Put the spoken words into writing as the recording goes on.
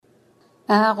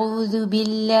أعوذ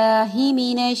بالله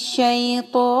من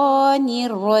الشيطان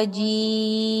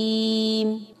الرجيم.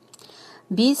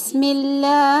 بسم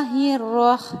الله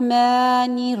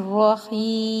الرحمن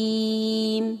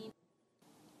الرحيم.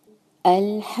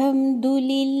 الحمد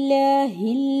لله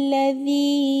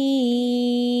الذي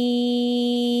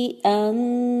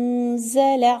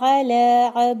أنزل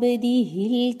على عبده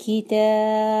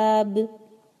الكتاب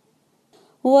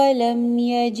ولم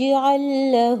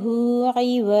يجعل له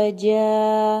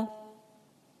عوجا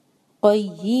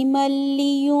قيما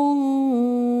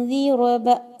لينذر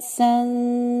بأسا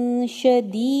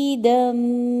شديدا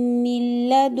من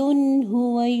لدنه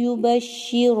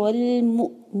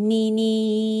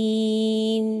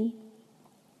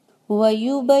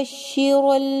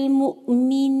ويبشر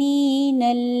المؤمنين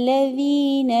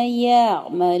الذين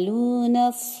يعملون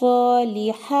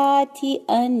الصالحات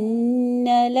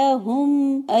أن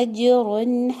لهم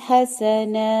أجرا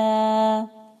حسنا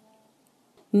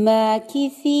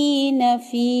ماكثين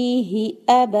فيه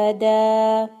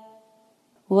أبدا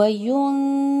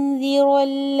وينذر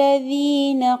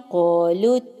الذين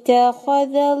قالوا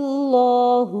اتخذ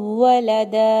الله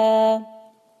ولدا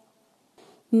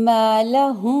ما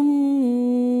لهم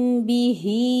به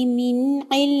من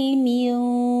علم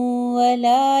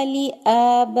ولا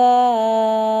لآبائهم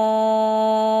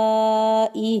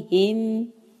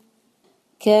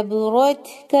كبرت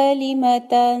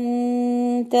كلمة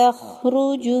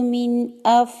تخرج من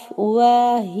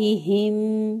أفواههم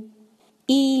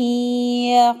إن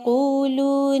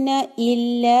يقولون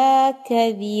إلا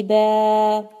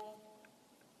كذبا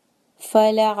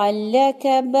فلعلك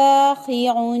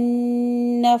باخع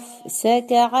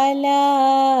نفسك على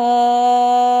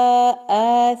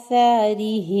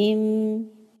آثارهم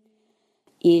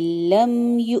إن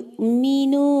لم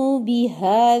يؤمنوا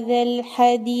بهذا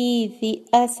الحديث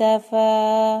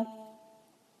أسفا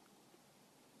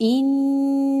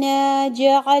إنا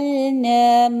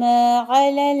جعلنا ما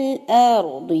على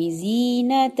الأرض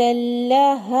زينة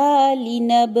لها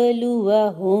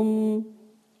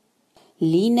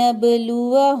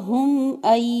لنبلوهم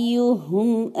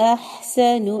أيهم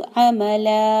أحسن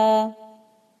عملا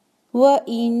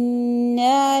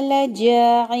وإنا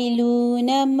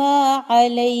لجاعلون ما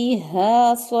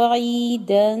عليها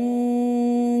صعيدا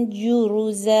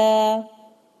جرزا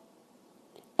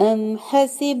أم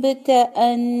حسبت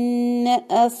أن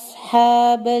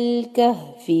أصحاب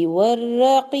الكهف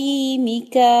والرقيم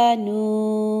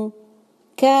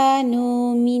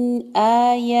كانوا من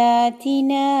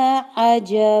آياتنا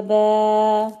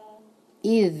عجبا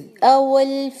إذ أوى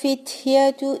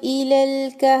الفتية إلى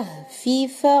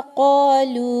الكهف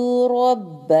فقالوا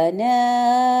ربنا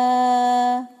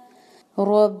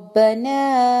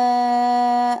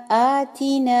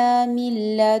آتنا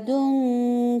من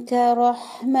لدنك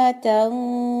رحمة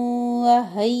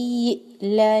وهيئ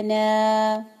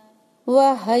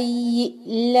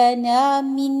لنا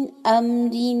من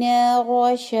أمرنا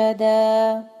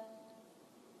رشدا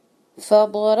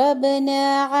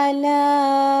فضربنا على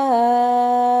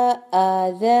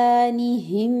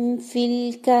آذانهم في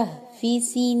الكهف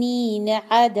سنين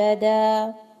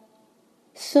عددا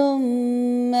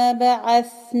ثم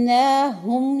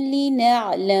بعثناهم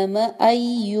لنعلم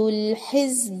أي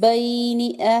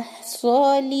الحزبين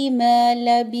أحصى لما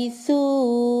لبثوا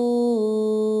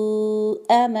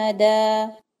أمدا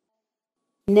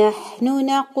نحن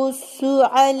نقص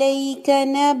عليك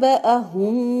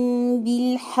نبأهم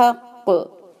بالحق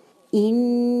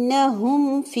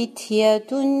إنهم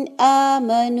فتية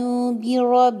آمنوا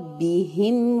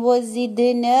بربهم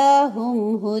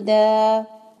وزدناهم هدى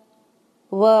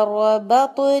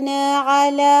وربطنا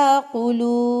على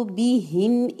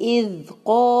قلوبهم إذ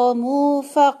قاموا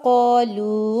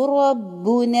فقالوا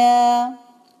ربنا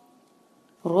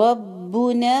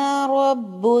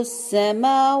رب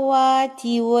السماوات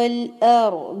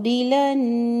والأرض لن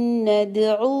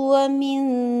ندعو من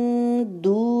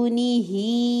دونه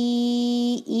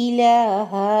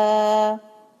إلها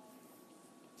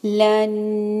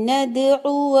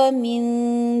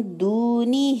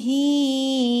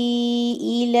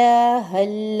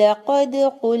لقد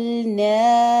قلنا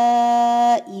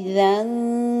إذا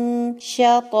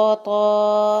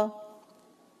شططا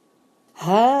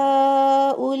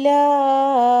هؤلاء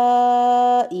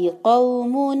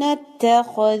قوم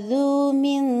اتخذوا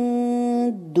من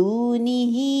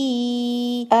دونه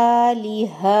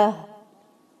آلهة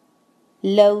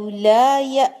لولا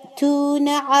يأتون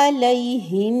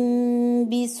عليهم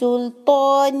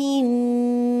بسلطان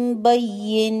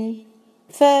بين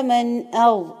فمن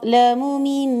أظلم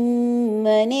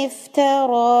ممن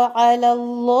افترى على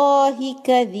الله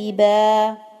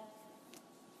كذبا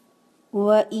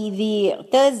وإذ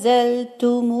اعتزلتموهم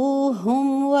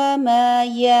وما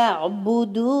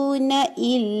يعبدون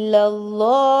إلا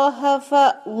الله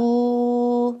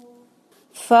فأووا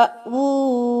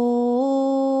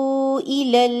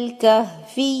إلى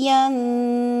الكهف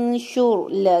ينشر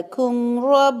لكم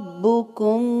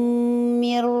ربكم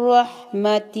من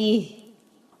رحمته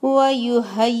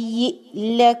ويهيئ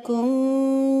لكم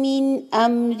من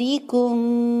أمركم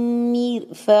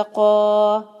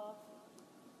مرفقا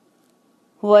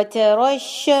وترى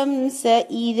الشمس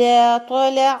إذا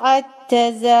طلعت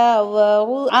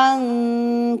تزاور عن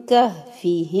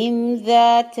كهفهم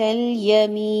ذات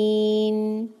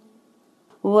اليمين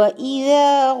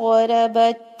وإذا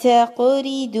غربت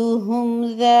تقرضهم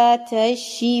ذات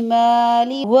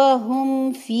الشمال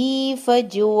وهم في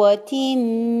فجوة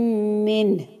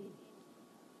منه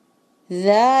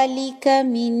ذلك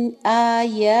من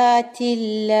آيات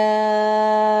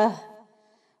الله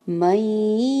من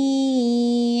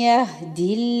يهد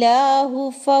الله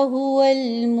فهو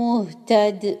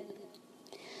المهتد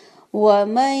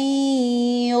ومن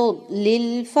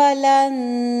يضلل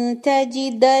فلن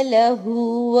تجد له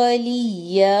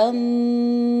وليا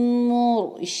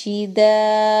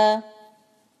مرشدا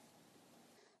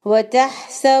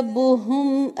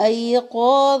وتحسبهم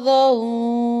أيقاظا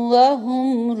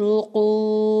وهم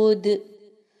رقود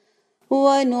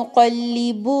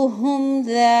ونقلبهم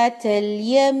ذات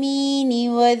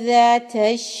اليمين وذات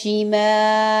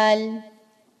الشمال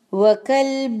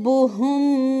وكلبهم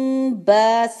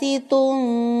باسط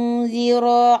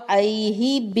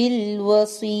ذراعيه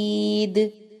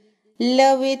بالوصيد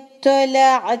لو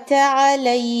اطلعت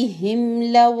عليهم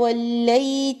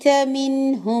لوليت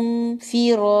منهم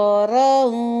فرارا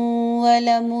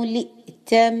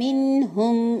ولملئت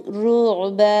منهم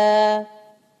رعبا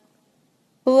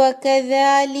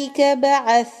وكذلك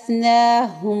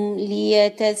بعثناهم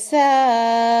ليتساءلوا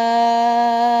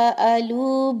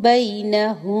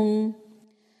بينهم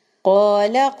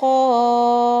قال قائل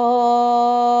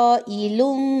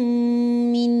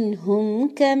منهم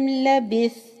كم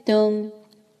لبثتم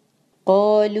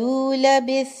قالوا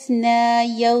لبثنا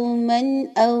يوما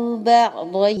أو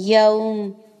بعض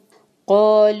يوم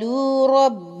قالوا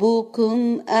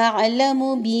ربكم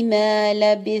أعلم بما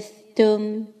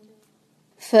لبثتم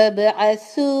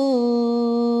فابعثوا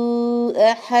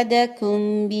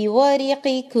أحدكم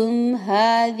بورقكم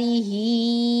هذه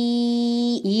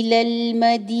إلى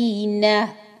المدينة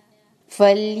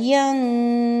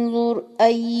فلينظر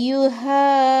أيها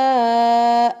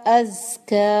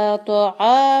أزكى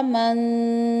طعاما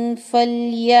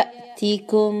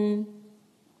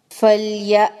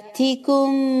فليأتكم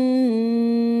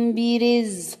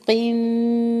برزق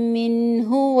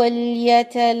منه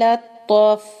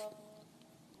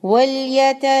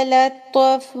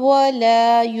وليتلطف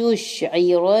ولا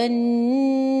يشعرن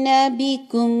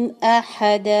بكم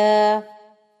أحدا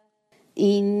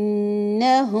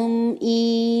إنهم إن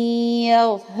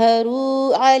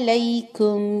يظهروا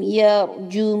عليكم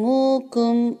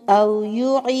يرجموكم أو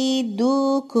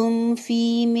يعيدوكم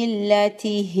في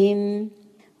ملتهم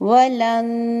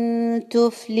ولن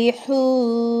تفلحوا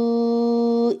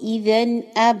إذن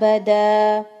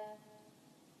أبدا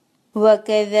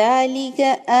وكذلك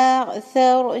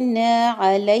أعثرنا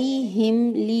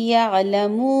عليهم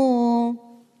ليعلموا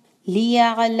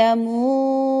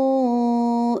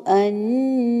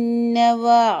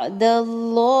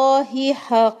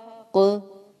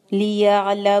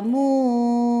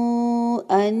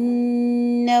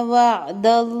أن وعد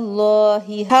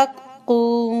الله حق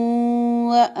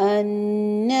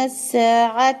وأن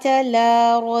الساعة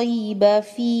لا ريب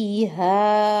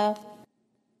فيها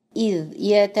إذ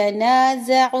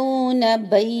يتنازعون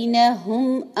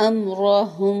بينهم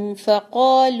أمرهم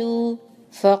فقالوا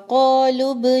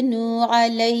ابنوا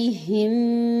عليهم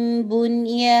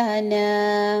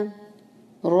بنيانا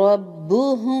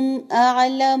ربهم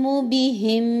أعلم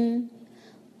بهم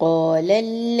قال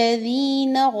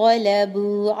الذين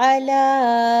غلبوا على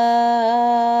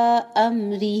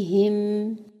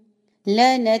أمرهم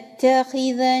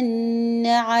لنتخذن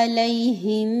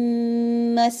عليهم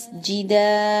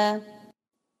مسجدا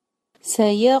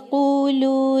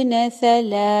سيقولون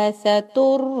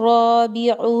ثلاثة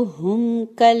رابعهم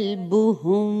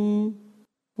كلبهم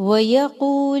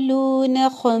ويقولون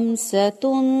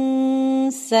خمسة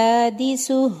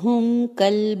سادسهم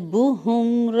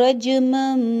كلبهم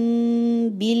رجما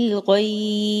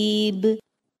بالغيب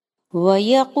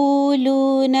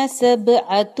ويقولون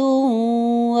سبعة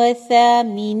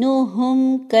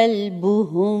وثامنهم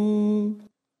كلبهم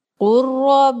قل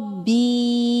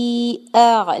ربي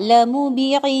أعلم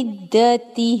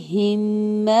بعدتهم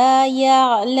ما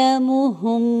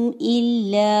يعلمهم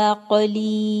إلا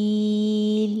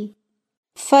قليل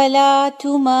فلا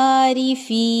تمار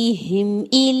فيهم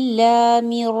إلا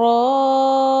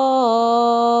مراء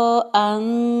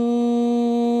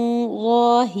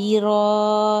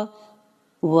ظاهرا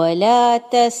ولا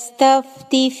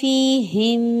تستفت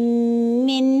فيهم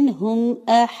منهم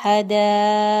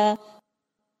أحدا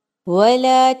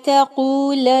ولا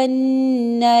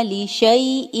تقولن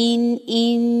لشيء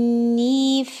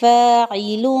إني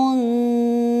فاعل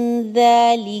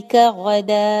ذلك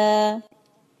غدا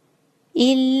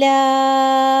إلا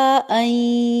أن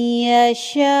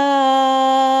يشاء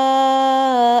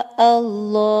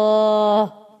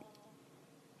الله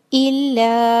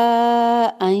إلا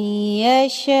أن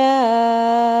يشاء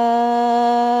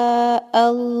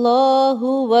الله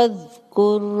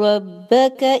واذكر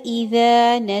ربك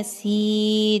إذا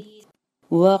نسيت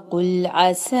وقل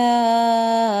عسى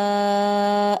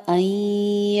أن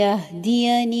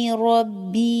يهديني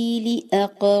ربي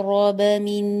لأقرب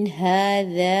من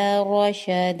هذا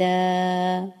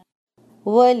رشدا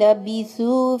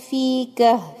ولبثوا في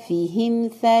كهفهم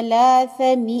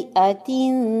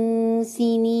 300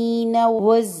 سنين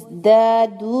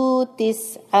وازدادوا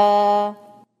 9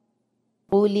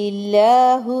 قل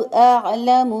الله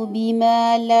أعلم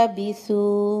بما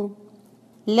لبثوا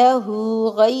له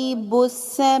غيب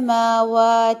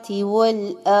السماوات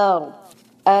والأرض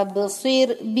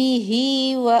أبصر به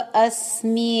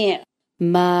وأسمع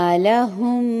ما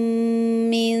لهم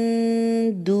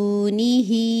من دونه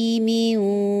من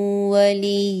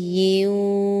ولي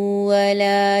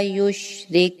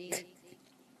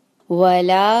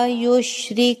ولا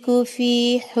يشرك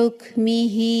في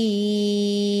حكمه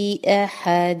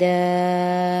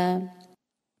أحدا.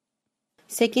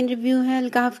 Second review है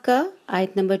अल-कहफ का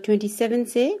आयत नंबर 27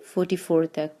 से 44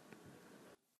 तक.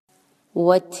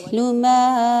 وَاتْلُ مَا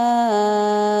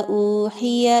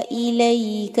أُوحِيَ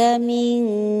إِلَيْكَ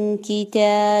مِنْ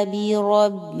كِتَابِ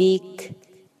رَبِّكَ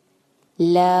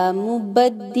لَا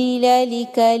مُبَدِّلَ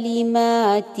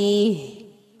لِكَلِمَاتِهِ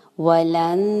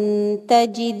وَلَنْ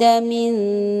تَجِدَ مِنْ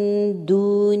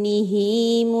دُونِهِ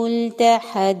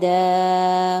مُلْتَحَدًا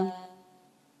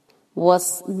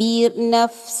واصبر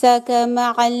نفسك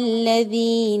مع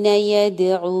الذين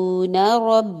يدعون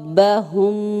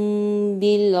ربهم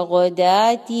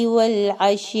بالغداة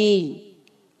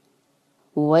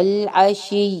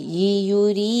والعشي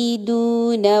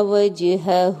يريدون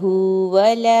وجهه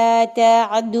ولا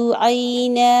تعد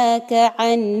عيناك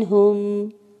عنهم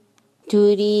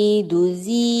تريد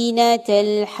زينة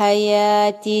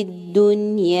الحياة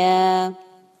الدنيا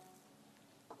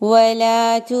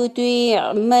ولا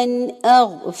تطع من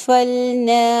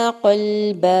أغفلنا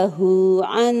قلبه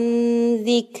عن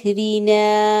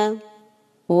ذكرنا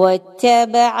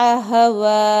واتبع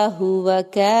هواه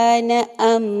وكان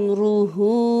أمره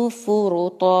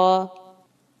فرطا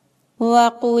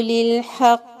وقل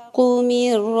الحق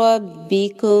من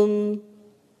ربكم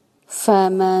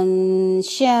فمن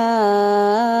شاء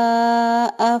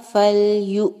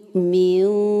فليؤمن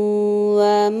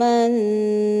ومن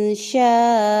شاء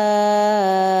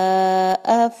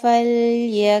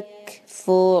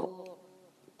فليكفر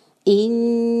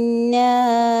إنا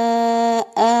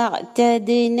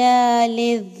أعتدنا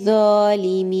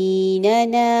للظالمين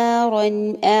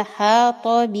نارا أحاط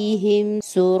بهم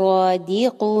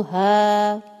سرادقها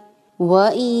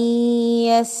وإن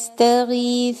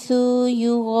يستغيثوا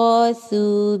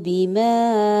يغاثوا بماء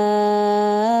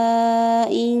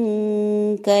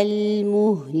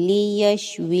كالمهل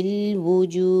يشوي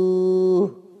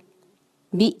الوجوه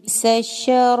بئس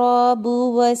الشراب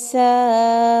وساءت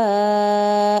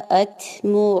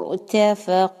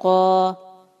مرتفقا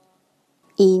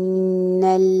إن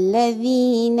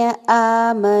الذين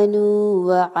آمنوا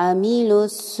وعملوا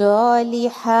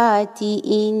الصالحات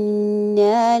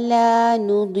إنا لا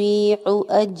نضيع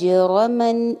أجر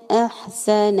من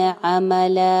أحسن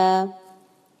عملا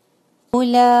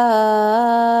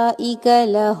أولئك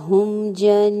لهم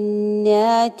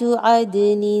جنات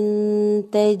عدن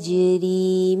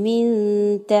تجري من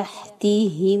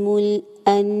تحتهم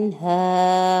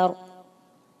الأنهار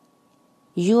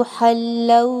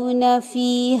يحلون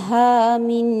فيها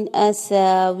من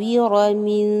أساور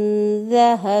من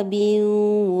ذهب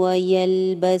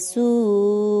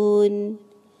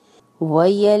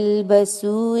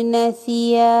ويلبسون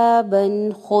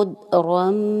ثيابا خضرا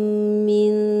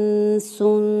من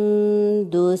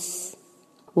سندس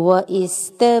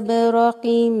وإستبرق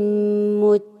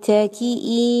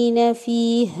متكئين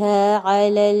فيها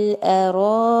على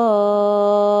الأرائك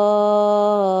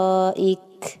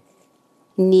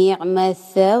نعم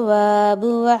الثواب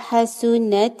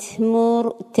وحسنت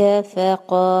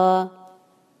مرتفقا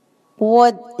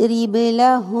واضرب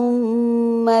لهم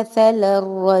مثل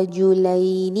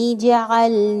الرجلين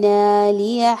جعلنا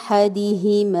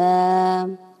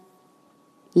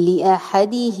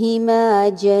لأحدهما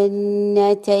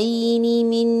جنتين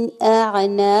من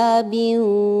أعناب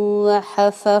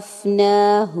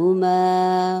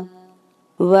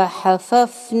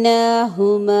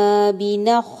وحففناهما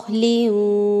بنخل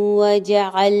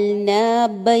وجعلنا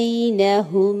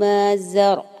بينهما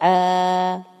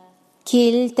زرعا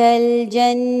كلتا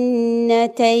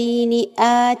الجنتين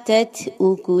آتت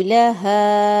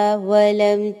أكلها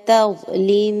ولم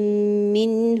تظلم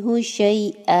منه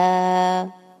شيئا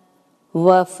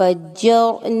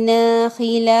وفجرنا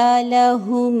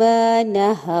خلالهما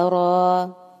نهرا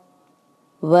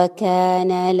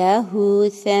وكان له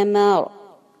ثمر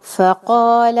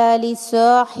فقال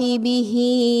لصاحبه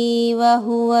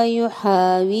وهو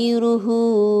يحاوره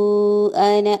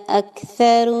أنا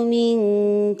أكثر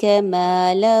منك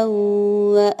مالا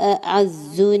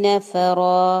وأعز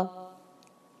نفرا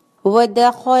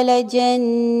ودخل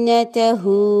جنته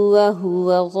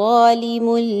وهو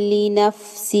ظالم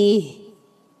لنفسه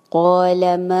قال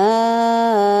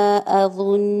ما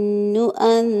أظن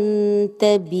أن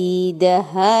تبيد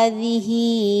هذه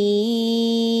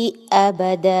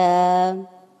أبدا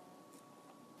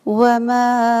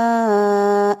وما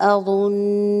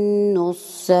أظن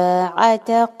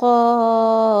الساعة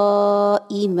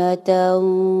قائمة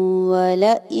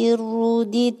ولئن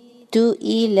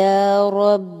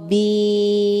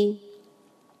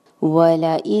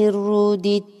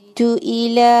رددت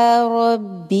إلى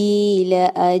ربي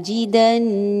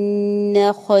لأجدن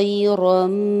خيرا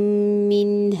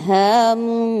منها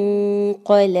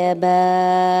منقلبا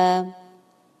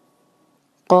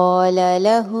قال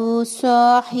له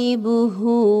صاحبه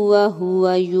وهو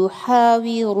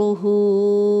يحاوره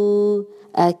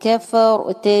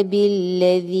أكفرت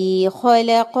بالذي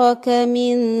خلقك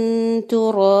من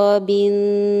تراب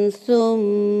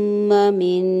ثم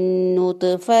من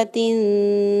نطفة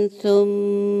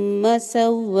ثم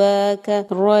سواك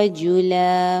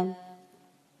رجلا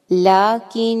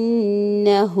لكن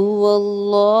هو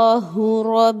الله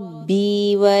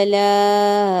ربي ولا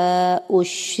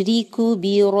أشرك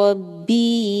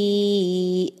بربي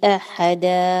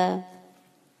أحدا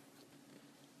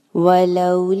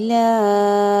ولولا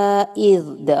إذ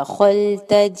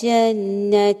دخلت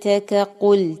جنتك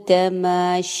قلت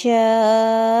ما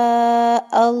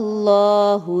شاء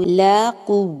الله لا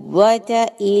قوة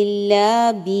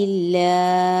إلا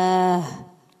بالله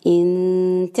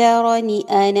إن ترني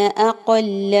أنا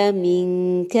أقل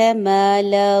منك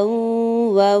مالا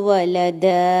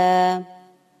وولدا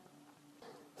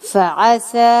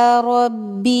فعسى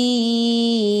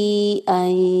ربي أن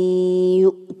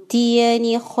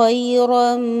يؤتيني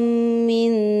خيرا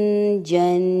من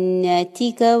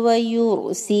جنتك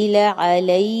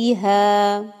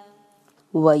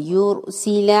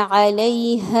ويرسل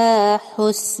عليها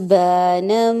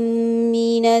حسبانا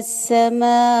من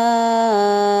السماء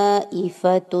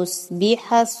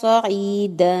فتصبح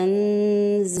صعيدا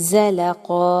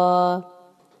زلقا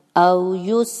أو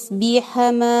يصبح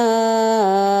ماؤها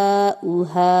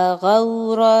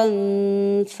غورا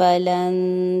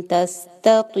فلن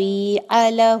تستطيع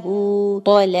له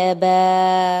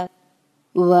طلبا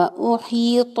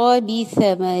وأحيط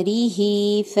بثمره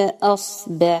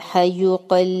فأصبح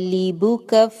يقلب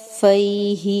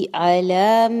كفيه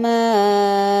على ما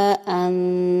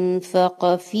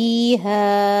أنفق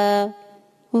فيها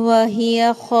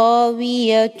وهي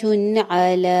خاوية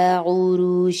على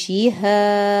عروشها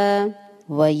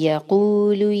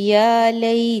ويقول يا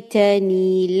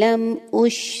ليتني لم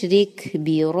أشرك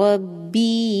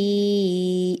بربي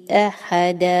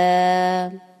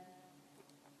أحدا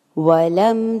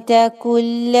ولم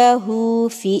تكن له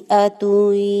فئة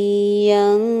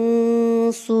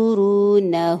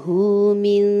ينصرونه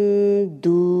من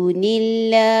دون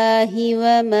الله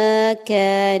وما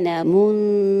كان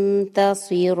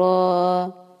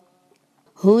منتصرا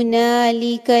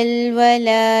هنالك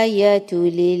الولاية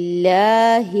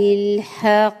لله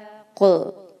الحق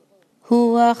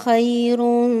هو خير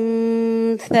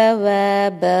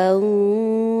ثوابا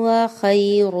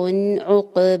وخير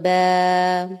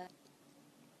عقبا.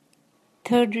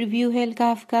 थर्ड रिव्यू है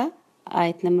अल-कहफ का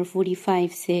आयत नंबर 45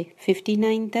 से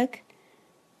 59 तक.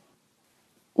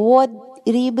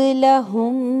 واضرب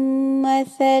لهم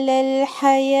مثل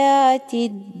الحياة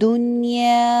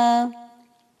الدنيا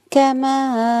كماء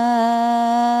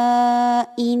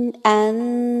إن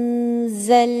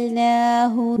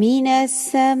أنزلناه من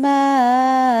السماء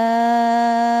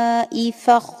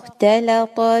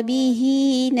فاختلط به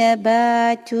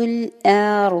نبات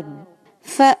الأرض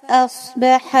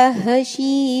فأصبح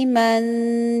هشيما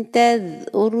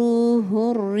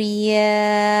تذروه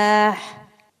الرياح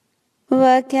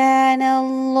وكان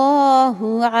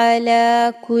الله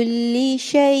على كل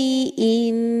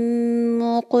شيء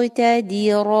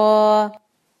مقتدرا.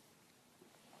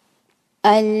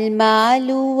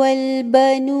 المال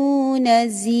والبنون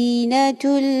زينة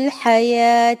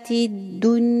الحياة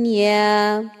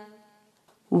الدنيا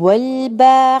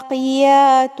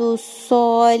والباقيات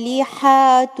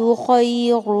الصالحات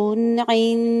خير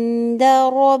عند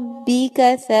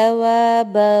ربك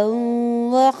ثوابا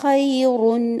وخير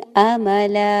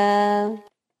أملا.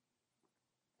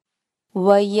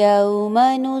 ويوم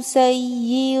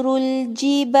نسير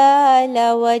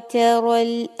الجبال وترى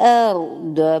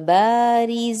الأرض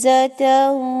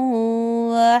بارزة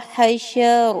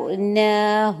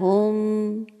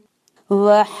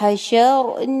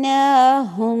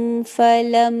وحشرناهم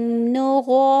فلم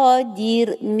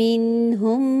نغادر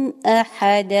منهم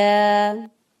أحدا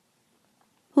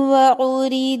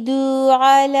وعرضوا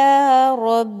على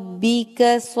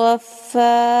ربك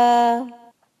صفا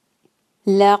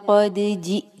لقد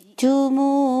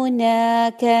جئتمونا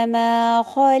كما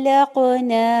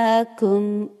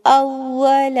خلقناكم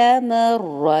أول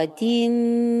مرة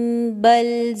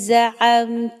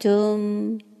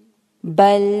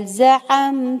بل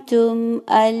زعمتم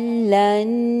أن لن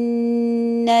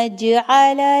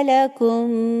نجعل لكم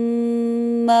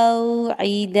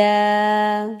موعدا.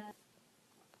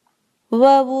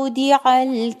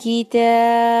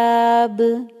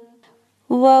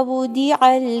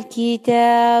 ووضع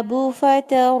الكتاب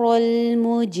فترى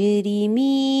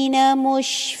المجرمين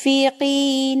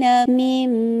مشفقين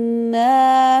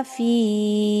مما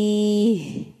فيه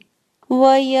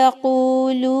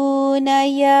ويقولون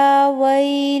يا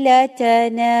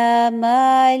ويلتنا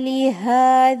ما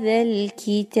لهذا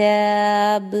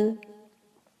الكتاب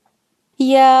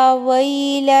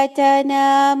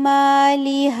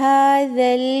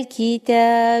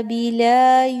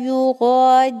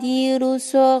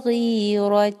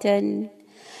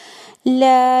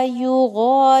لا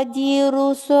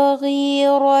يغادر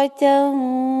صغيرة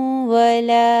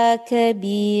ولا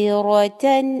كبيرة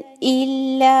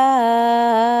إلا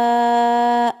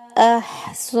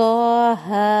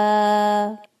أحصاها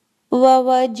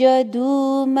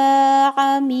ووجدوا ما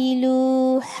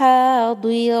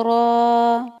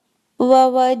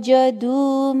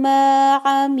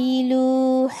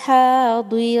عملوا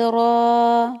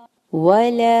حاضرا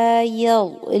ولا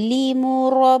يظلم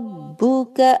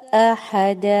ربك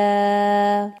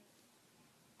أحدا.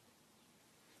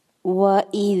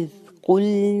 وإذ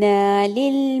قلنا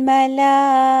للملائكة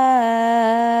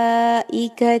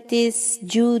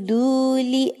اسجدوا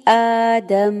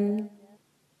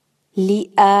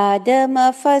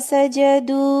لآدم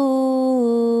فسجدوا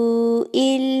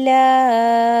إلا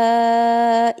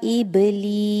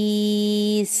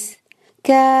إبليس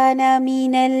كان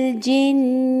من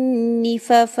الجن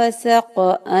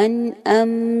ففسق عن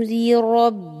أمر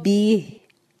ربه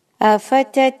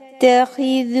أفتتخذونه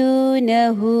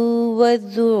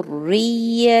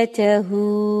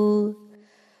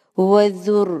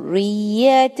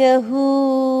وذريته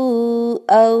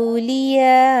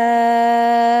أولياء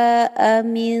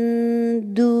من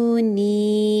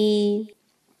دوني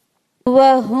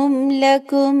وهم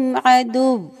لكم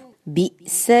عدو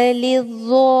بئس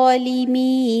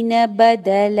للظالمين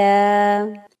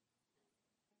بدلا.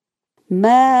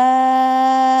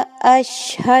 ما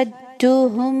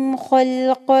أشهدتهم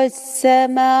خلق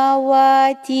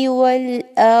السماوات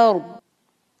والأرض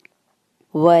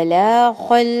ولا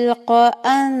خلق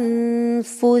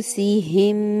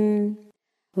أنفسهم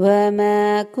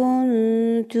وما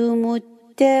كنت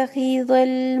متخذ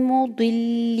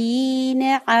المضلين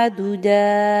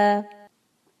عضدا.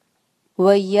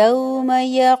 ويوم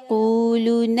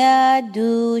يقول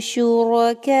نادوا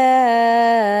شركائي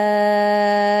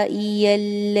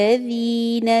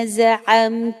الذين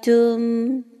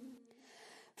زعمتم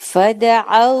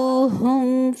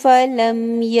فدعوهم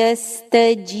فلم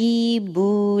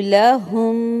يستجيبوا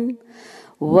لهم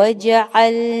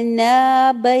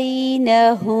وجعلنا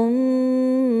بينهم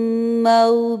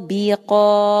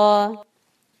موبقا.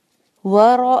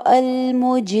 ورأى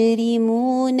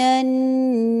المجرمون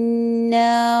النار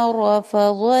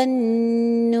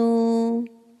فظنوا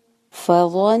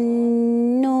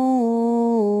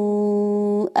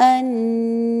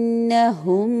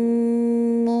أنهم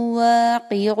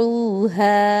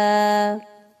مواقعوها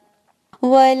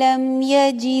ولم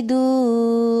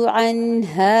يجدوا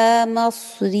عنها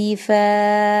مصرفا.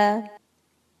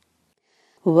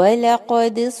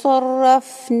 ولقد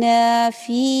صرفنا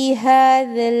في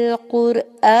هذا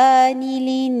القرآن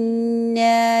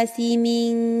للناس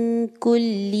من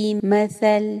كل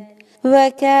مثل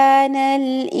وكان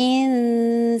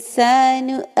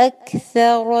الإنسان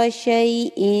أكثر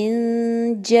شيء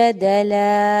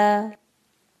جدلا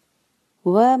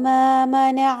وما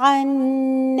منع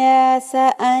الناس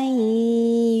أن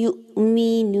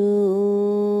يؤمنوا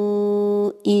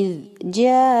إذ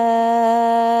جاءهم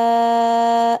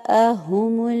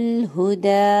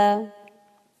الهدى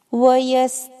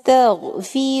ويستغفروا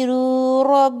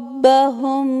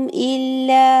ربهم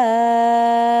إلا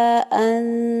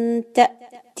أن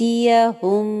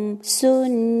تأتيهم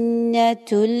سنة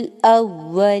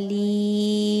الأولين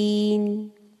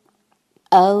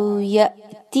أو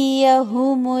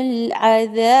يأتيهم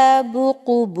العذاب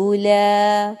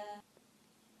قبلا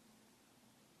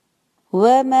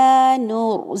وما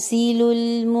نرسل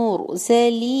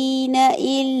المرسلين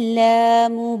إلا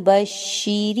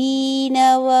مبشرين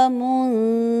ومنذرين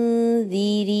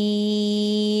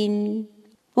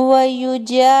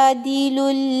ويجادل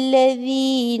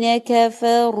الذين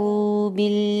كفروا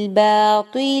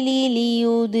بالباطل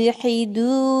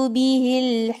ليدحدوا به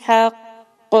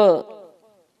الحق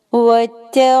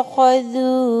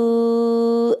واتخذوا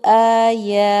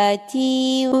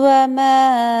آياتي وما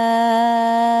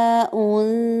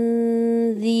أنذروا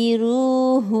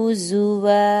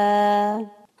هزوا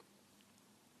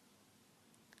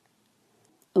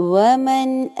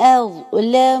ومن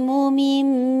أظلم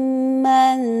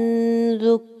ممن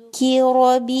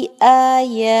ذكر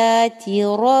بآيات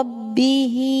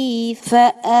ربه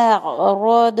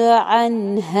فأعرض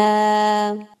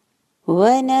عنها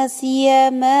ونسي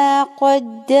ما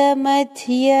قدمت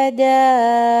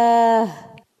يداه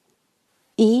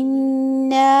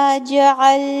إنا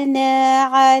جعلنا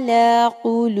على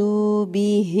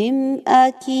قلوبهم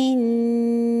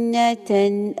أكنة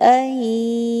أن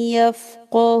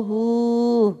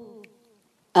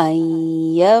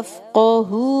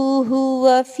يفقهوه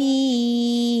وفي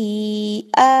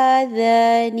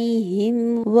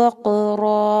آذانهم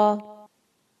وقرا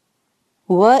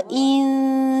وإن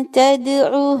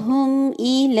تدعهم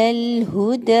إلى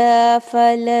الهدى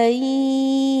فلن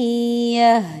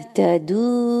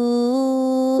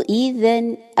يهتدوا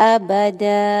إذا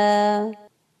أبدا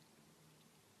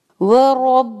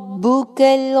وربك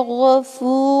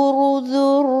الغفور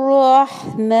ذو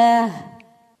الرحمة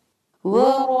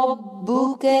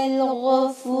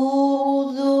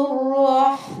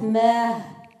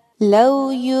لو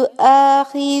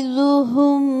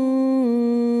يؤاخذهم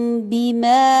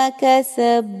بما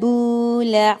كسبوا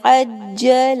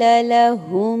لعجل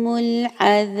لهم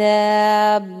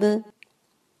العذاب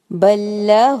بل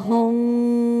لهم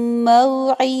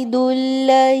موعد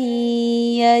لن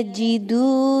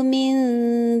يجدوا من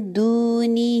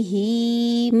دونه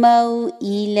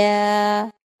موئلا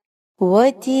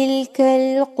وتلك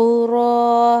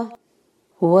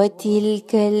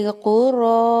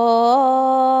القرى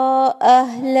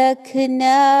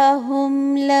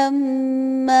أهلكناهم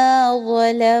لما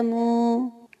ظلموا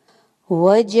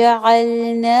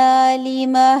وجعلنا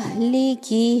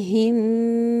لمهلكهم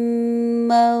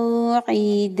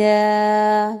موعدا.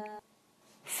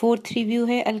 फोर्थ रिव्यू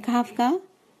है अल-कहफ का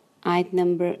आयत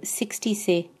नंबर 60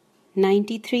 से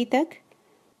 93 तक.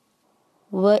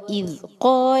 وإذ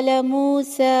قال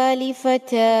موسى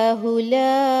لفتاه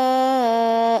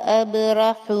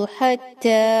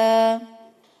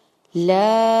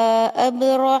لا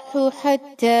أبرح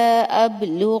حتى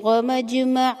أبلغ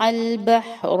مجمع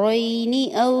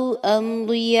البحرين أو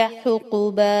أمضي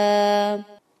حقبا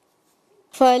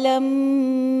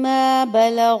فلما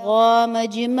بلغا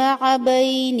مجمع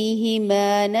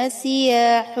بينهما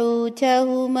نسيا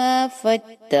حوتهما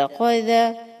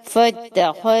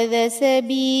فاتخذ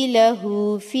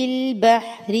سبيله في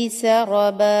البحر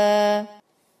سربا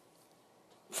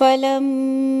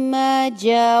فلما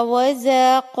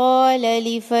جاوزا قال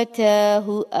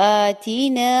لفتاه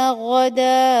آتنا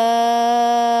غداءنا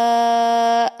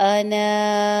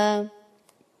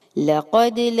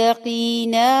لقد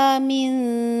لقينا من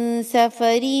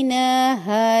سفرنا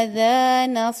هذا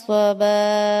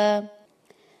نصبا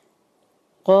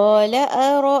قال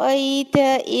أرأيت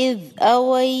إذ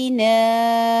أوينا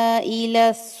إلى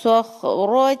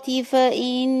الصخرة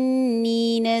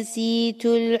فإني نسيت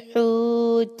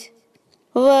الحوت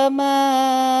وما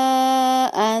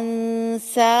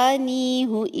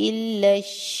أنسانيه إلا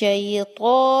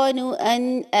الشيطان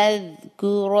أن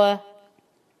أذكره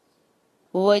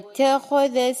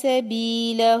واتخذ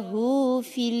سبيله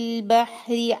في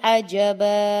البحر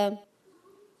عجبا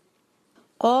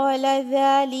قال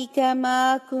ذلك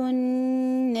ما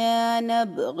كنا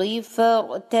نبغي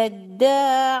فارتدا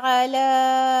على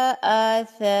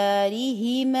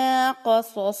آثارهما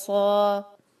قصصا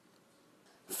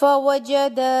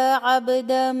فوجدا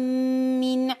عبدا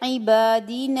من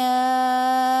عبادنا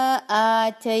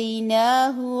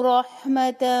آتيناه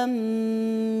رحمة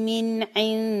من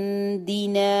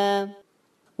عندنا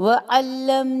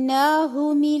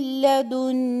وعلمناه من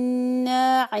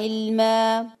لدنا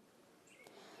علما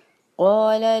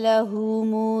قال له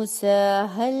موسى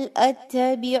هل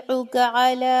أتبعك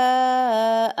على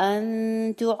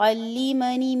أن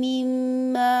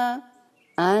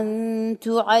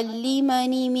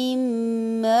تعلمني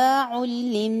مما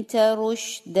علمت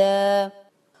رشدا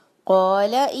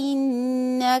قال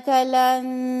إنك لن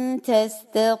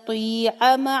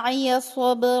تستطيع معي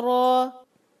صبرا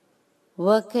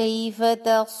وكيف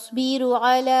تصبر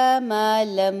على ما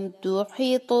لم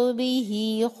تحط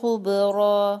به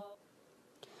خبرا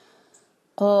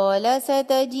قال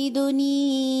ستجدني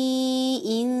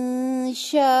إن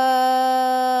شاء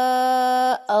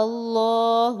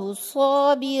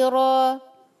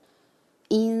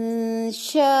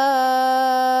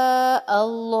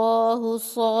الله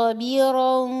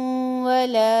صابرا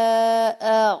ولا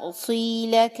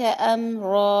أعصي لك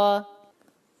أمرا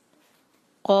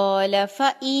قال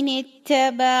فإن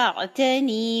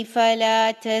اتبعتني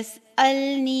فلا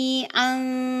تسألني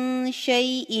عن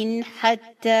شيء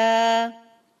حتى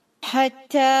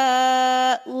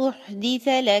أحدث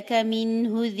لك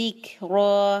منه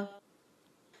ذكرا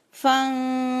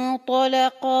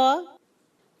فانطلقا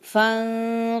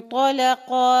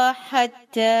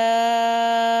حتى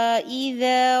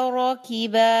إذا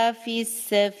ركبا في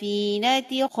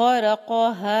السفينة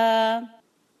خرقها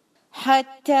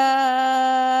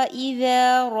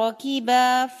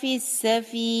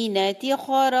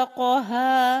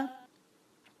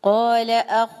قال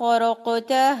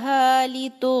أخرقتها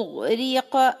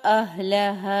لتغرق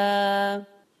أهلها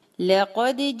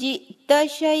لقد جئت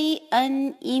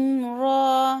شيئا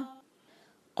إمرا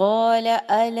قال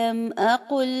ألم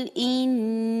أقل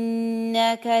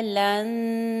إنك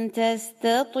لن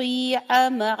تستطيع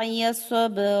معي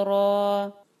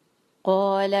صبرا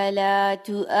قال لا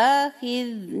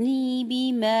تؤاخذني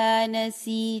بما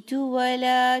نسيت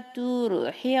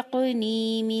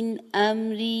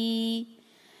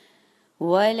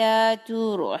ولا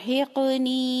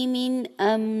ترهقني من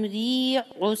أمري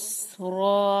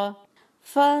عسرا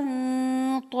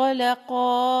فانطلقا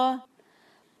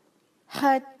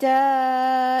حتى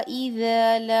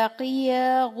إذا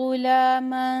لقيا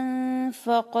غلاما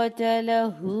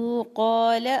فقتله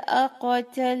قال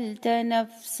أقتلت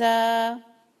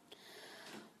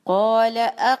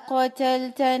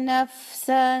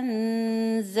نفسا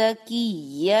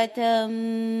زكية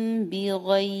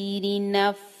بغير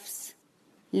نفس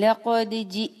لقد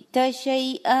جئت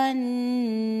شيئا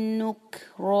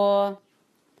نكرا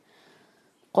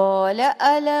قال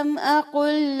ألم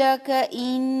أقل لك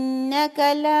إنك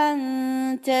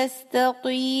لن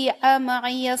تستطيع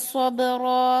معي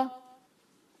صبرا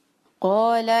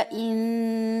قال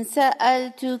إن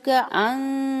سألتك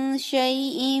عن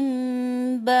شيء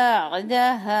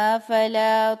بعدها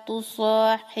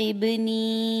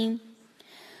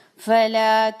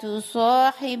فلا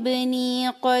تصاحبني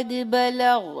قد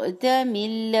بلغت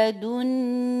من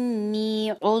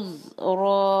لدني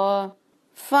عذرا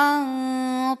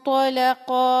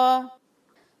فانطلقا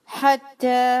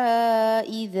حتى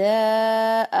إذا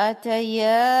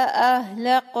أتيا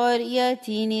أهل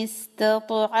قرية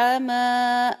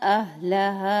استطعما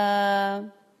أهلها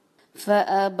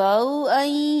فأبوا أن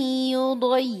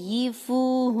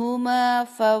يضيفوهما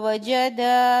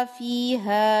فوجدا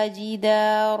فيها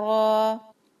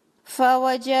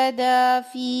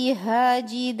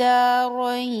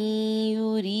جدارا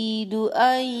يريد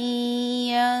أن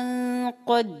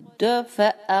ينقض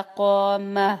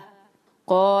فأقامه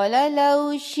قال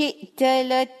لو شئت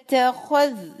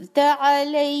لاتخذت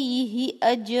عليه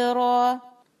أجرا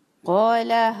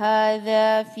قال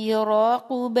هذا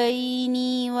فراق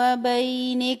بيني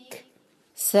وبينك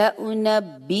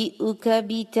سأنبئك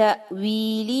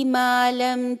بتأويل ما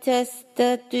لم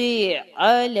تستطع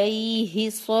عليه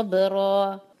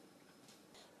صبرا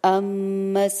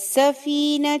أما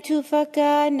السفينة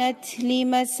فكانت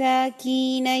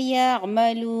لمساكين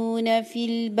يعملون في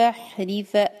البحر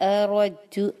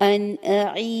فأردت أن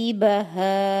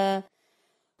أعيبها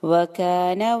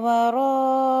وكان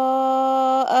وراءهم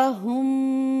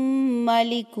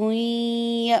ملك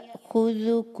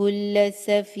يأخذ كل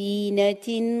سفينة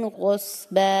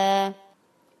غصبا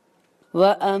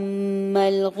وأما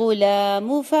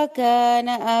الغلام فكان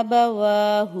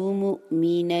أبواه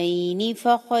مؤمنين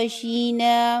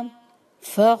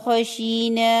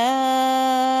فخشينا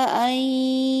أن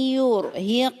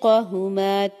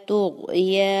يرهقهما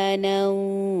طغيانا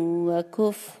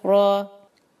وكفرا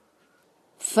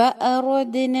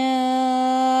فأردنا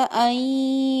أن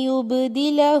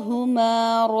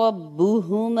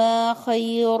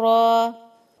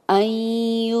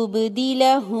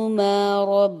يبدلهما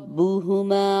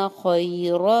ربهما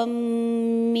خيرا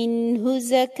منه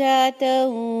زكاة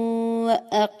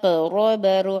وأقرب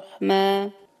رحما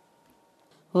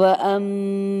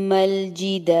وأما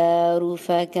الجدار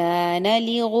فكان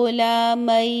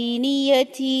لغلامين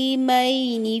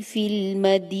يتيمين في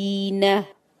المدينة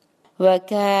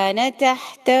وكان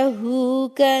تحته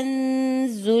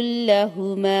كنز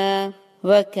لهما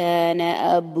وكان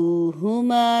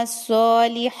أبوهما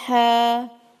صالحا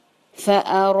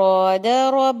فأراد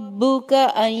ربك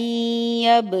أن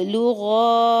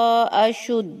يبلغا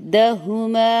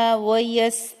أشدهما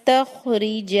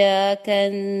ويستخرجا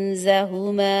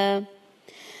كنزهما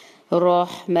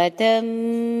رحمة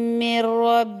من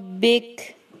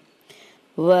ربك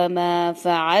وما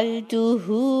فعلته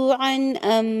عن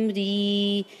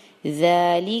أمري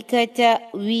ذلك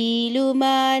تأويل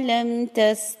ما لم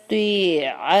تستطع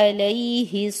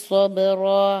عليه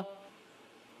صبرا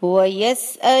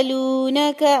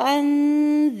ويسألونك عن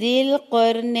ذي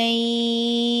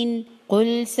القرنين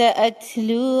قل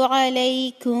سأتلو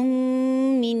عليكم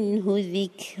منه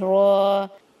ذكرا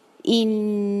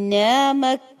إنا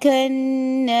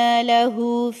مكنا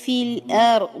له في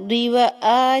الأرض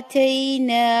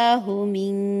وآتيناه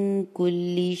من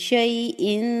كل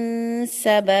شيء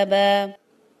سببا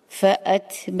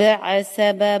فأتبع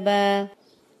سببا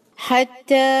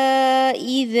حتى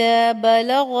إذا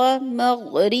بلغ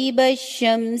مغرب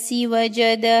الشمس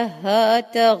وجدها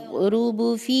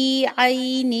تغرب في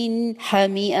عين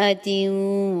حمئة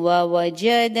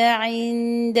ووجد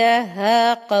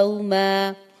عندها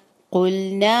قوما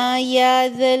قلنا يا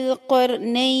ذا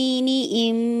القرنين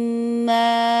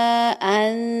إما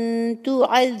أن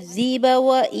تعذب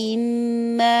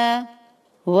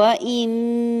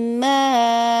وإما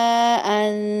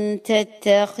أن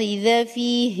تتخذ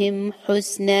فيهم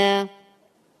حسنا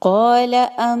قال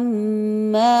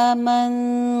أما من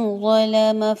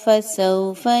ظلم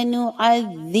فسوف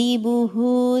نعذبه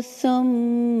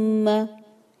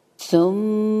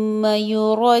ثم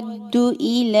يرد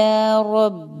إلى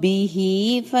ربه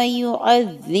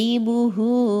فيعذبه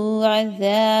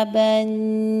عذابا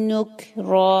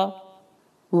نكرا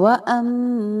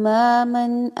وأما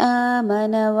من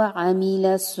آمن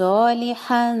وعمل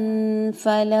صالحا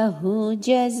فله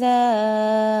جزاء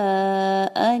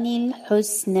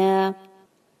الحسنى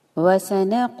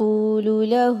وسنقول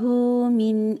له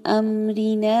من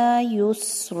أمرنا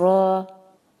يسرا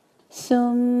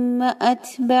ثم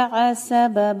أتبع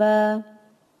سببا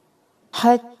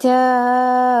حتى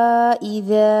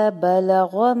إذا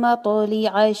بلغ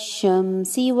مطلع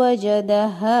الشمس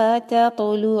وجدها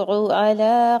تطلع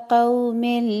على قوم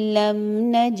لم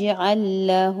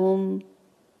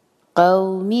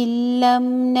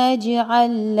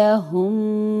نجعل لهم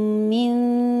من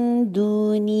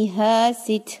دونها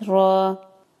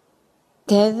سترا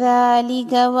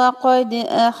كذلك وقد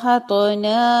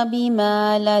أحطنا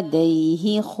بما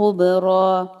لديه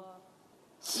خبرا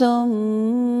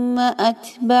ثم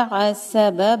أتبع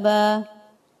سببا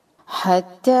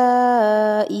حتى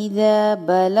إذا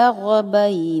بلغ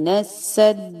بين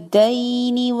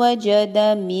السدين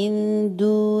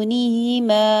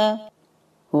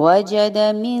وجد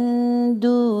من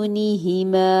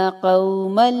دونهما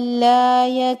قوما لا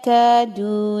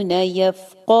يكادون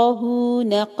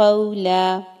يفقهون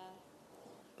قولا.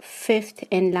 Fifth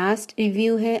and last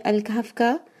review है Al-Kahf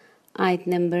का आयत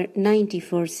नंबर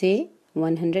 94 से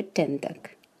 110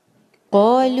 तक.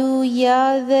 قالوا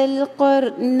يا ذا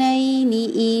القرنين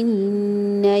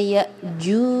إن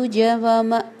يأجوج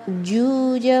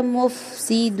ومأجوج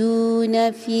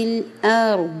مفسدون في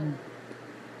الأرض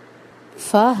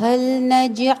فهل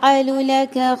نجعل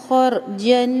لك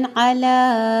خرجا على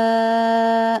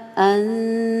أن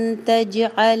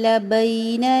تجعل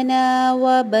بيننا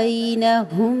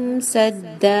وبينهم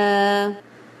سدا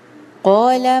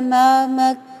قال ما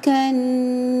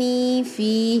مكني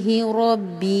فيه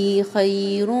ربي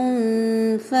خير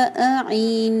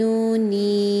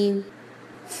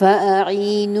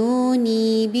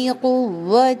فأعينوني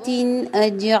بقوة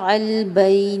أجعل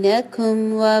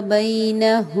بينكم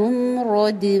وبينهم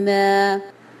ردما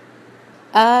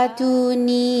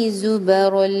آتوني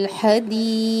زبر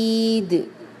الحديد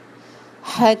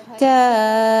حتى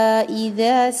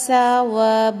إذا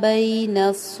ساوى بين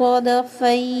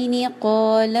الصدفين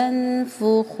قال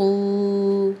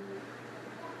انفخوا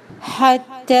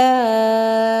حتى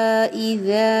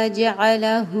إذا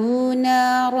جعله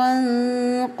نارا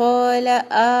قال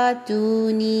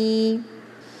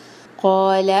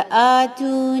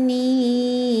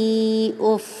آتوني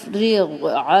أفرغ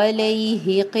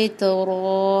عليه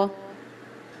قطرا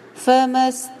فما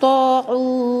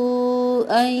استطاعوا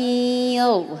أن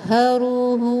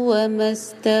يظهروه وما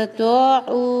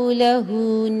استطاعوا له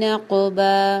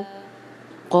نقبا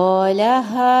قال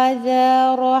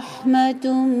هذا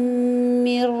رحمة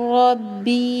من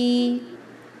ربي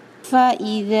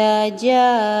فإذا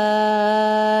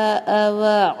جاء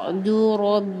وعد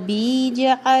ربي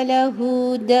جعله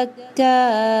دكا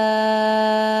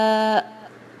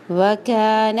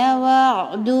وكان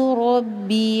وعد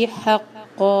ربي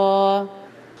حقا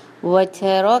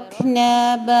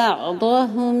وتركنا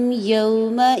بعضهم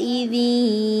يومئذ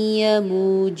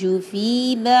يموج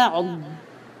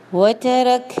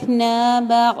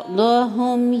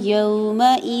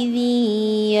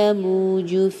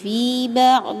في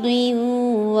بعض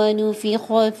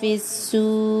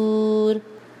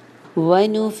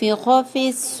ونفخ في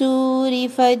السور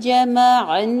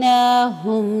فجمعناهم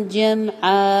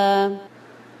جمعا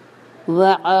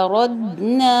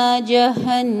وعرضنا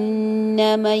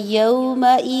جهنم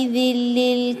يومئذ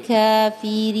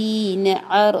للكافرين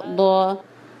عرضا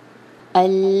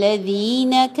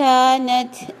الذين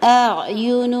كانت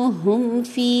أعينهم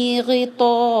في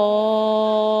غطاء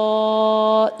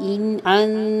عن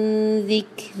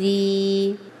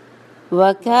ذكري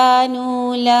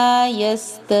وكانوا لا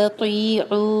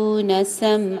يستطيعون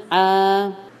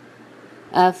سمعا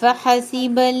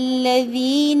أفحسب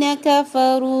الذين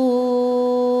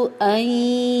كفروا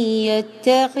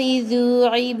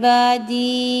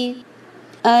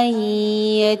أن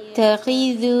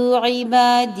يتخذوا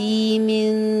عبادي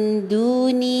من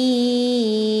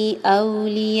دوني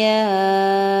أولياء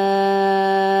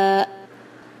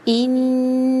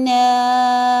إنا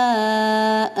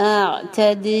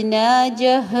أعتدنا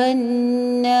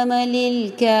جهنم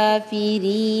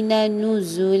للكافرين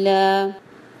نزلا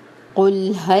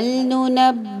قل هل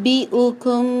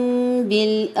ننبئكم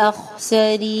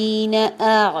بالأخسرين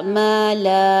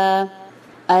أعمالا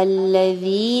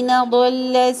الذين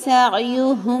ضل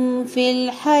سعيهم في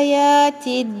الحياة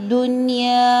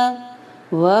الدنيا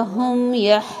وهم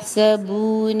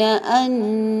يحسبون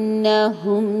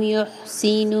أنهم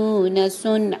يحسنون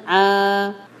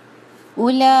صنعا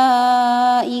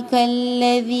أولئك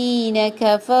الذين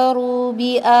كفروا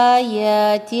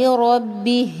بآيات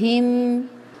ربهم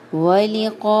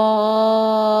ولقائه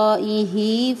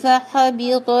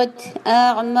فحبطت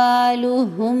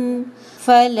أعمالهم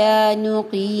فلا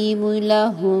نقيم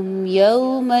لهم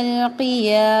يوم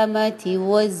القيامة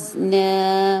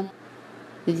وزنا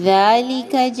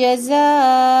ذلك جزاؤهم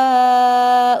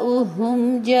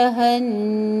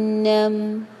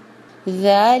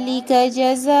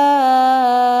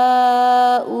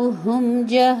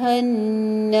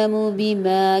جهنم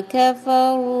بما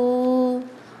كفروا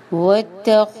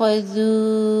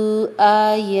واتخذوا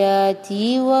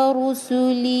آياتي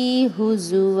ورسلي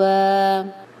هزوا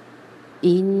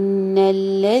إن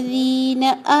الذين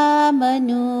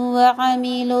آمنوا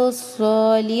وعملوا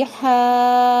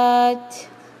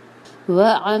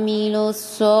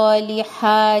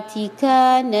الصالحات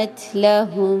كانت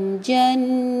لهم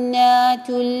جنات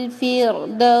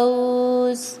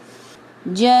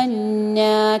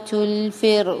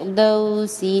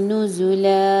الفردوس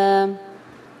نزلا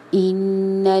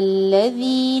إن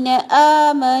الذين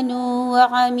آمنوا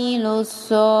وعملوا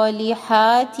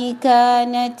الصالحات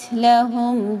كانت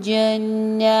لهم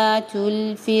جنات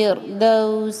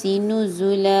الفردوس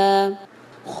نزلا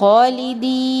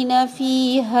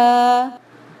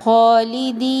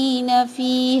خالدين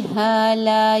فيها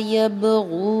لا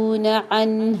يبغون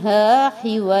عنها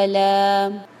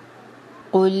حولا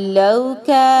قل لو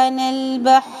كان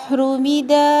البحر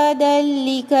مدادا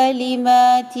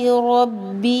لكلمات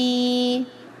ربي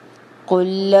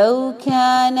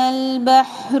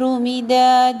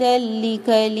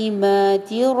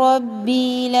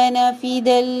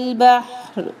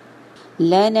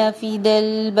لنفد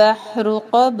البحر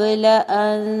قبل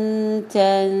أن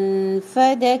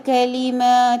تنفد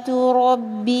كلمات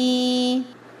ربي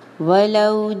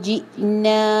ولو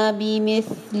جئنا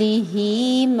بمثله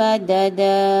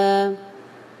مددا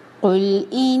قل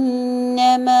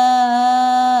إنما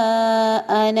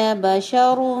أنا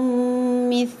بشر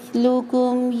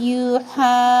مثلكم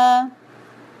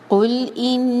قل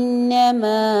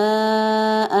إنما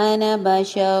أنا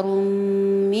بشر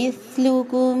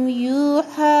مثلكم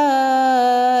يوحى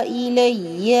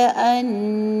إلي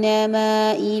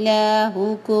أنما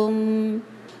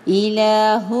إلهكم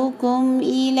إله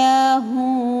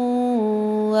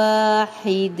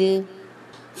واحد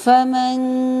فمن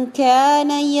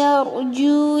كان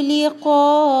يرجو لقاء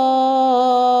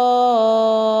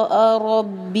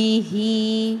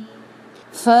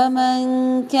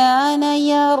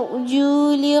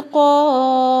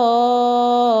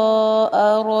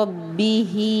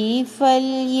ربه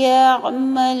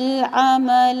فليعمل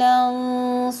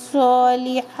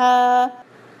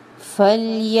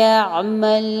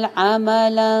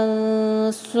عملا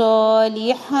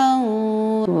صالحا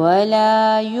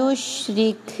ولا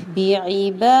يشرك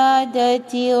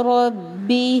بعبادة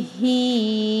ربه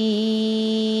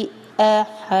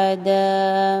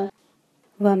أحدا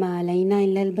وما علينا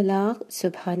إلا البلاغ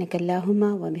سبحانك اللهم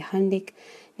وبحمدك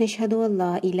نشهد أن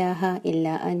لا إله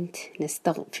إلا أنت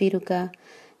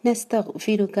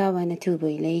نستغفرك ونتوب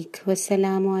إليك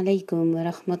والسلام عليكم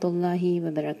ورحمة الله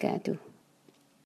وبركاته.